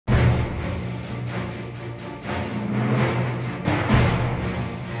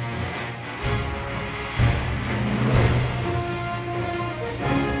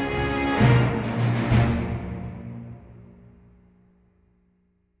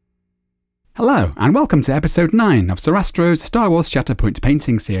Hello, and welcome to episode 9 of Sir Astro's Star Wars Shatterpoint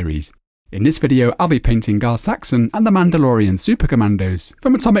painting series. In this video, I'll be painting Saxon and the Mandalorian Super Commandos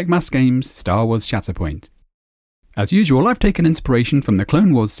from Atomic Mass Games' Star Wars Shatterpoint. As usual, I've taken inspiration from the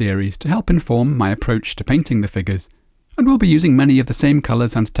Clone Wars series to help inform my approach to painting the figures, and will be using many of the same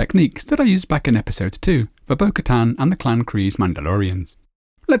colours and techniques that I used back in episode 2 for Bo-Katan and the Clan Kree's Mandalorians.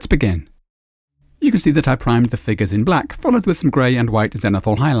 Let's begin. You can see that I primed the figures in black, followed with some grey and white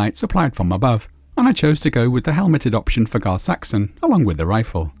zenithal highlights applied from above, and I chose to go with the helmeted option for Saxon, along with the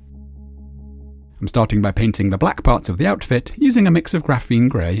rifle. I'm starting by painting the black parts of the outfit using a mix of Graphene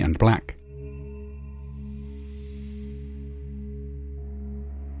Gray and black.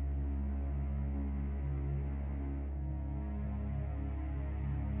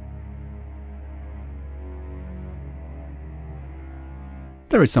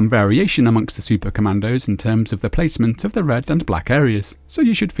 There is some variation amongst the Super Commandos in terms of the placement of the red and black areas, so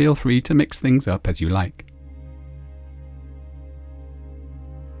you should feel free to mix things up as you like.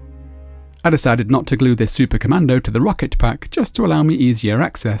 I decided not to glue this Super Commando to the rocket pack just to allow me easier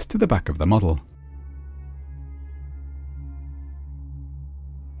access to the back of the model.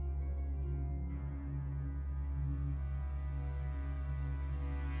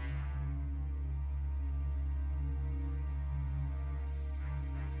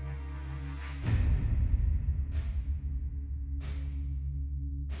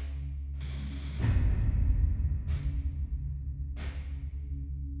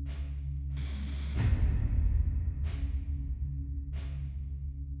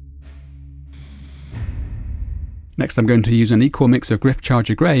 Next, I'm going to use an equal mix of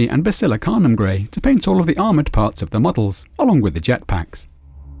Gryph-Charger Grey and Basilicanum Grey to paint all of the armoured parts of the models, along with the jetpacks.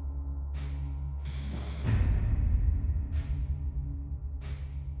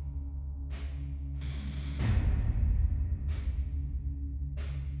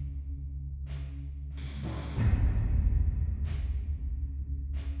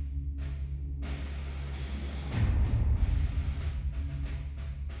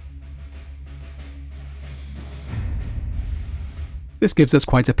 This gives us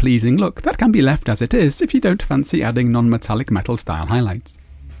quite a pleasing look that can be left as it is if you don't fancy adding non-metallic metal style highlights.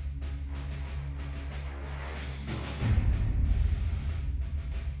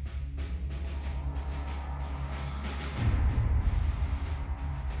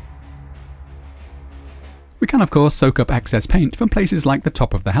 We can of course soak up excess paint from places like the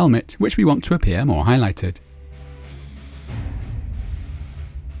top of the helmet, which we want to appear more highlighted.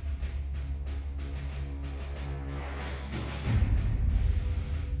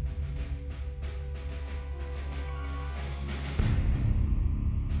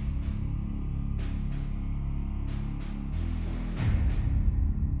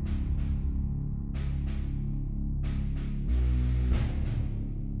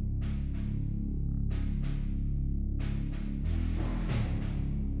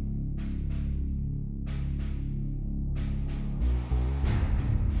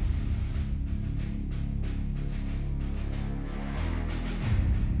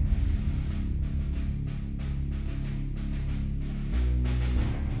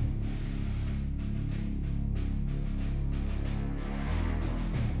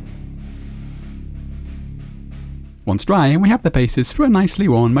 Once dry, we have the basis for a nicely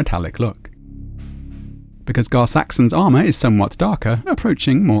worn metallic look. Because Saxon's armour is somewhat darker,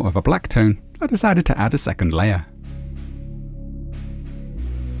 approaching more of a black tone, I decided to add a second layer.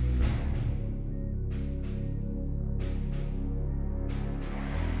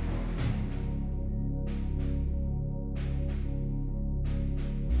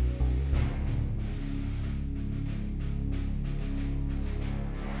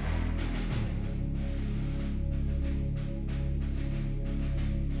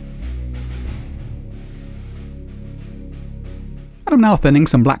 I'm now thinning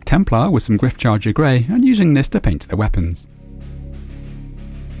some black Templar with some Gryph-Charger Grey and using this to paint the weapons.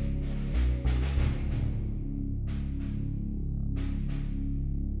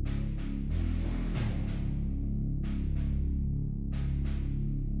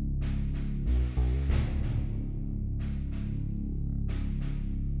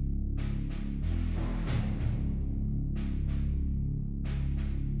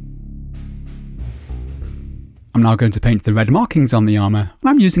 I'm now going to paint the red markings on the armour, and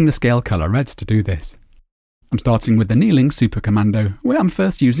I'm using the Scalecolor reds to do this. I'm starting with the kneeling Super Commando, where I'm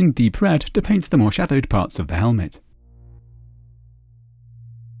first using deep red to paint the more shadowed parts of the helmet.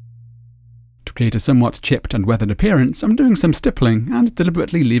 To create a somewhat chipped and weathered appearance, I'm doing some stippling and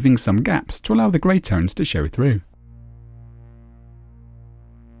deliberately leaving some gaps to allow the grey tones to show through.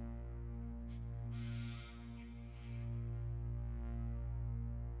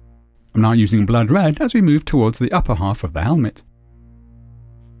 I'm now using blood red as we move towards the upper half of the helmet.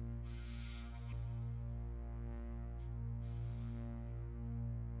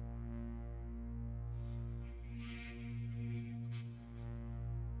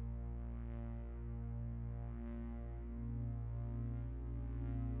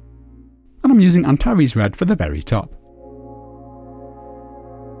 And I'm using Antares Red for the very top.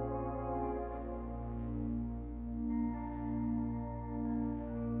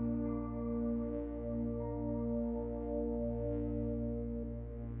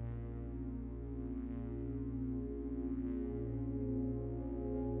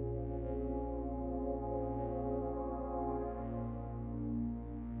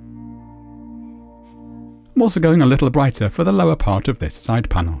 I'm also going a little brighter for the lower part of this side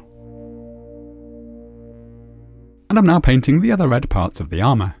panel. And I'm now painting the other red parts of the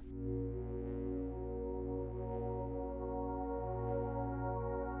armour.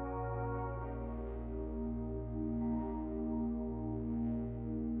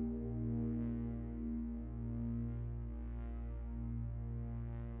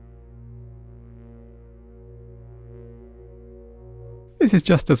 This is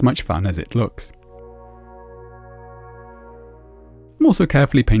just as much fun as it looks. I'm also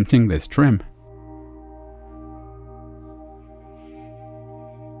carefully painting this trim.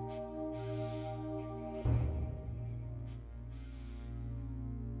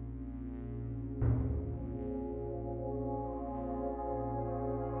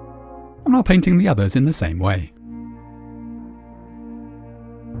 I'm now painting the others in the same way.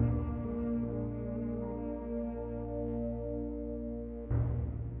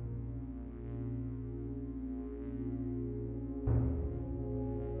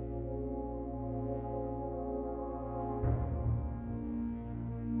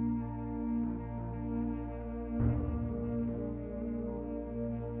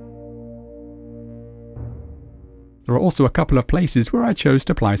 There are also a couple of places where I chose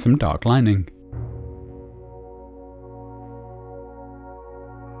to apply some dark lining.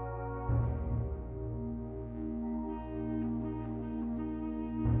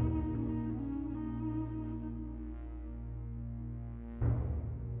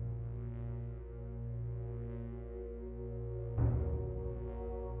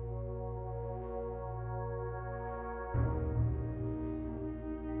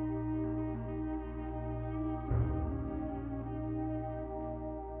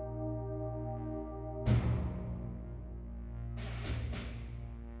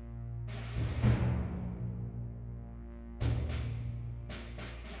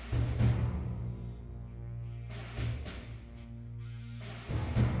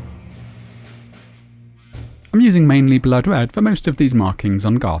 I'm using mainly blood red for most of these markings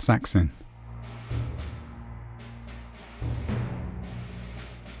on Saxon.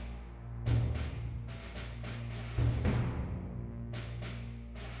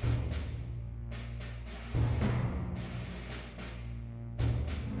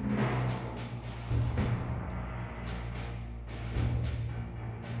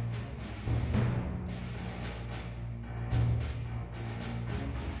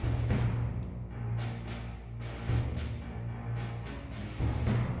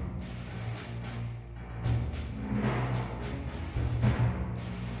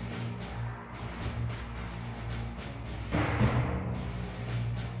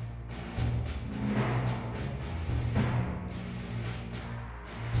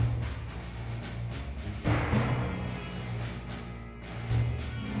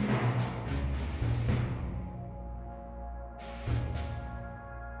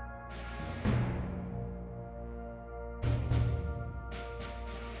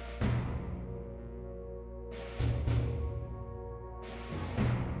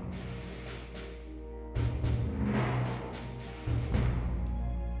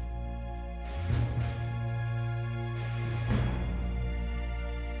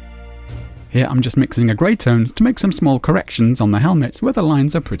 Here I'm just mixing a grey tone to make some small corrections on the helmet where the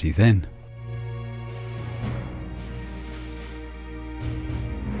lines are pretty thin.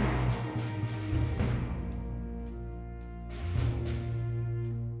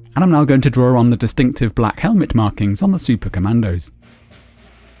 And I'm now going to draw on the distinctive black helmet markings on the Super Commandos.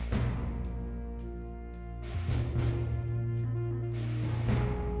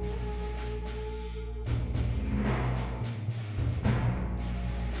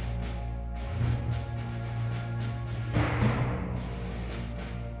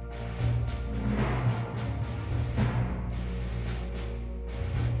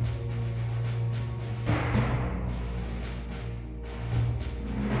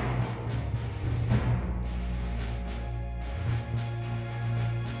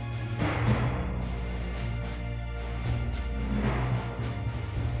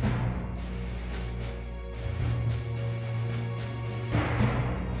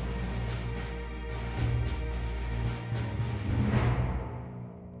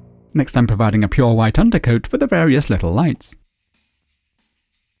 Next I'm providing a pure white undercoat for the various little lights.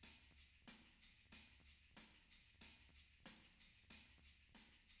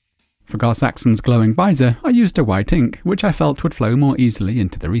 For Gar Saxon's glowing visor, I used a white ink, which I felt would flow more easily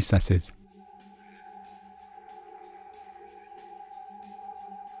into the recesses.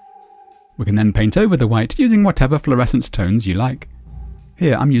 We can then paint over the white using whatever fluorescence tones you like.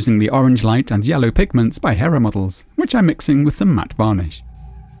 Here I'm using the orange light and yellow pigments by Hera models, which I'm mixing with some matte varnish.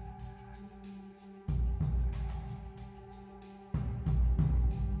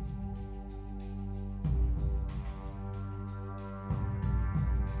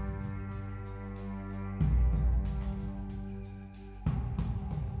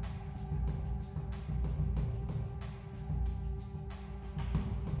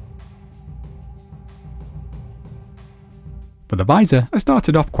 For the visor, I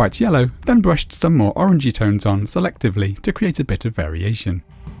started off quite yellow, then brushed some more orangey tones on selectively to create a bit of variation.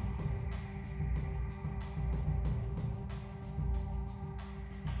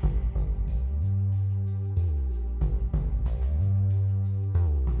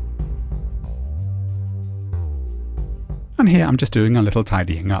 And here I'm just doing a little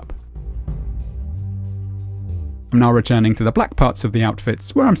tidying up. I'm now returning to the black parts of the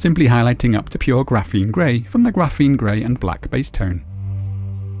outfits, where I'm simply highlighting up to pure Graphene Gray from the Graphene Gray and black base tone.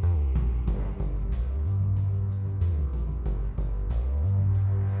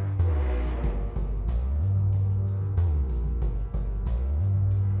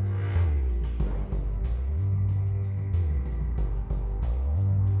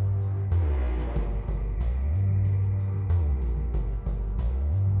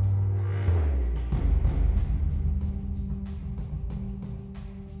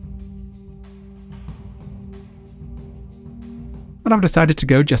 But I've decided to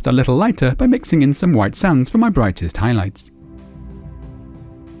go just a little lighter by mixing in some white sands for my brightest highlights.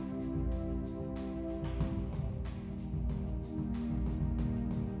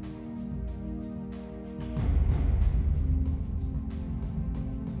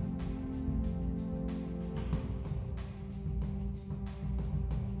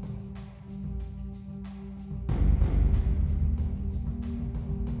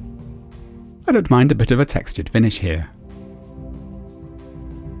 I don't mind a bit of a textured finish here.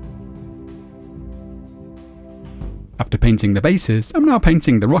 After painting the bases, I'm now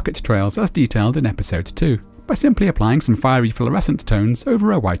painting the rocket trails as detailed in episode 2, by simply applying some fiery fluorescent tones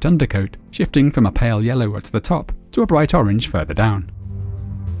over a white undercoat, shifting from a pale yellow at the top to a bright orange further down.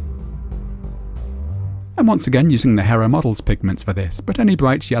 I'm once again using the Hera models pigments for this, but any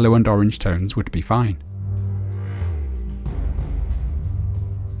bright yellow and orange tones would be fine.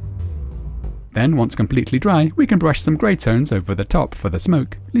 Then, once completely dry, we can brush some grey tones over the top for the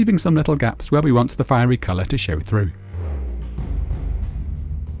smoke, leaving some little gaps where we want the fiery colour to show through.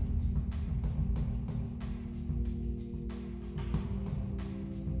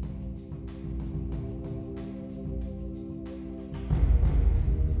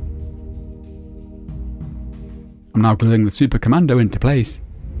 I'm now gluing the Super Commando into place.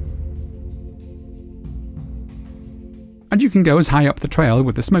 And you can go as high up the trail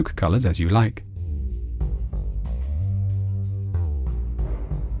with the smoke colours as you like.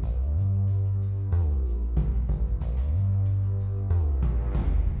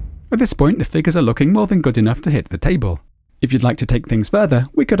 At this point the figures are looking more than good enough to hit the table. If you'd like to take things further,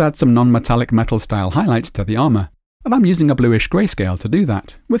 we could add some non-metallic metal style highlights to the armour, and I'm using a bluish grayscale to do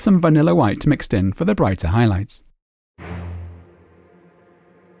that, with some vanilla white mixed in for the brighter highlights.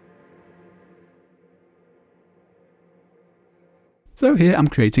 So here I'm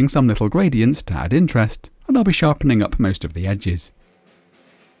creating some little gradients to add interest, and I'll be sharpening up most of the edges.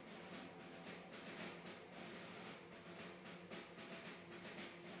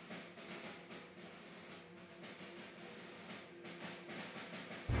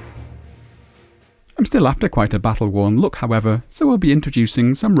 I'm still after quite a battle-worn look, however, so I'll be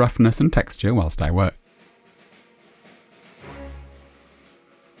introducing some roughness and texture whilst I work.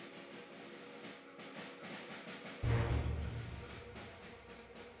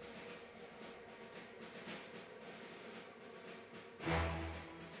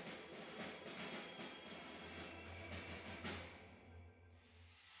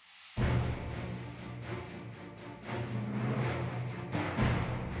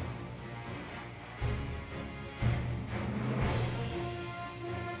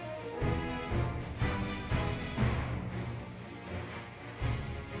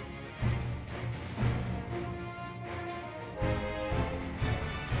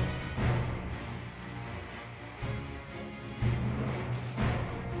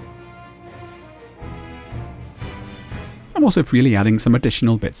 I'm also freely adding some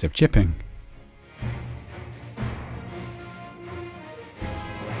additional bits of chipping.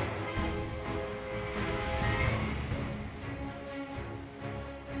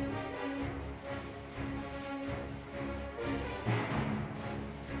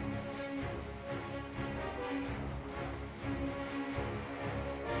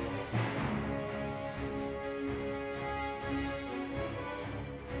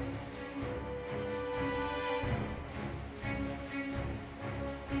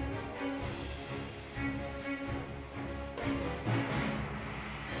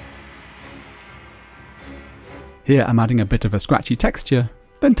 Here I'm adding a bit of a scratchy texture,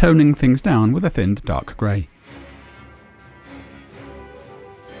 then toning things down with a thinned dark grey.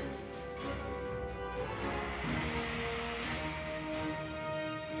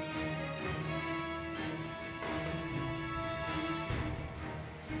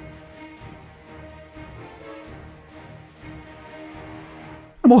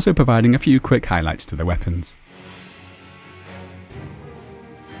 I'm also providing a few quick highlights to the weapons.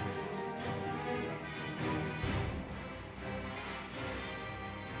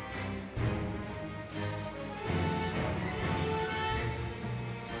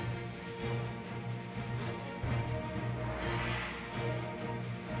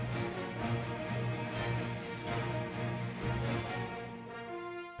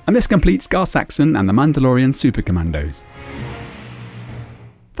 And this completes Saxon and the Mandalorian Super Commandos.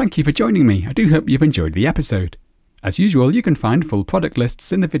 Thank you for joining me, I do hope you've enjoyed the episode. As usual, you can find full product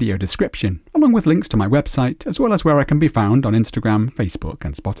lists in the video description, along with links to my website, as well as where I can be found on Instagram, Facebook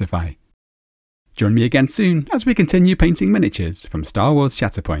and Spotify. Join me again soon as we continue painting miniatures from Star Wars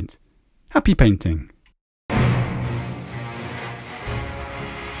Shatterpoint. Happy painting!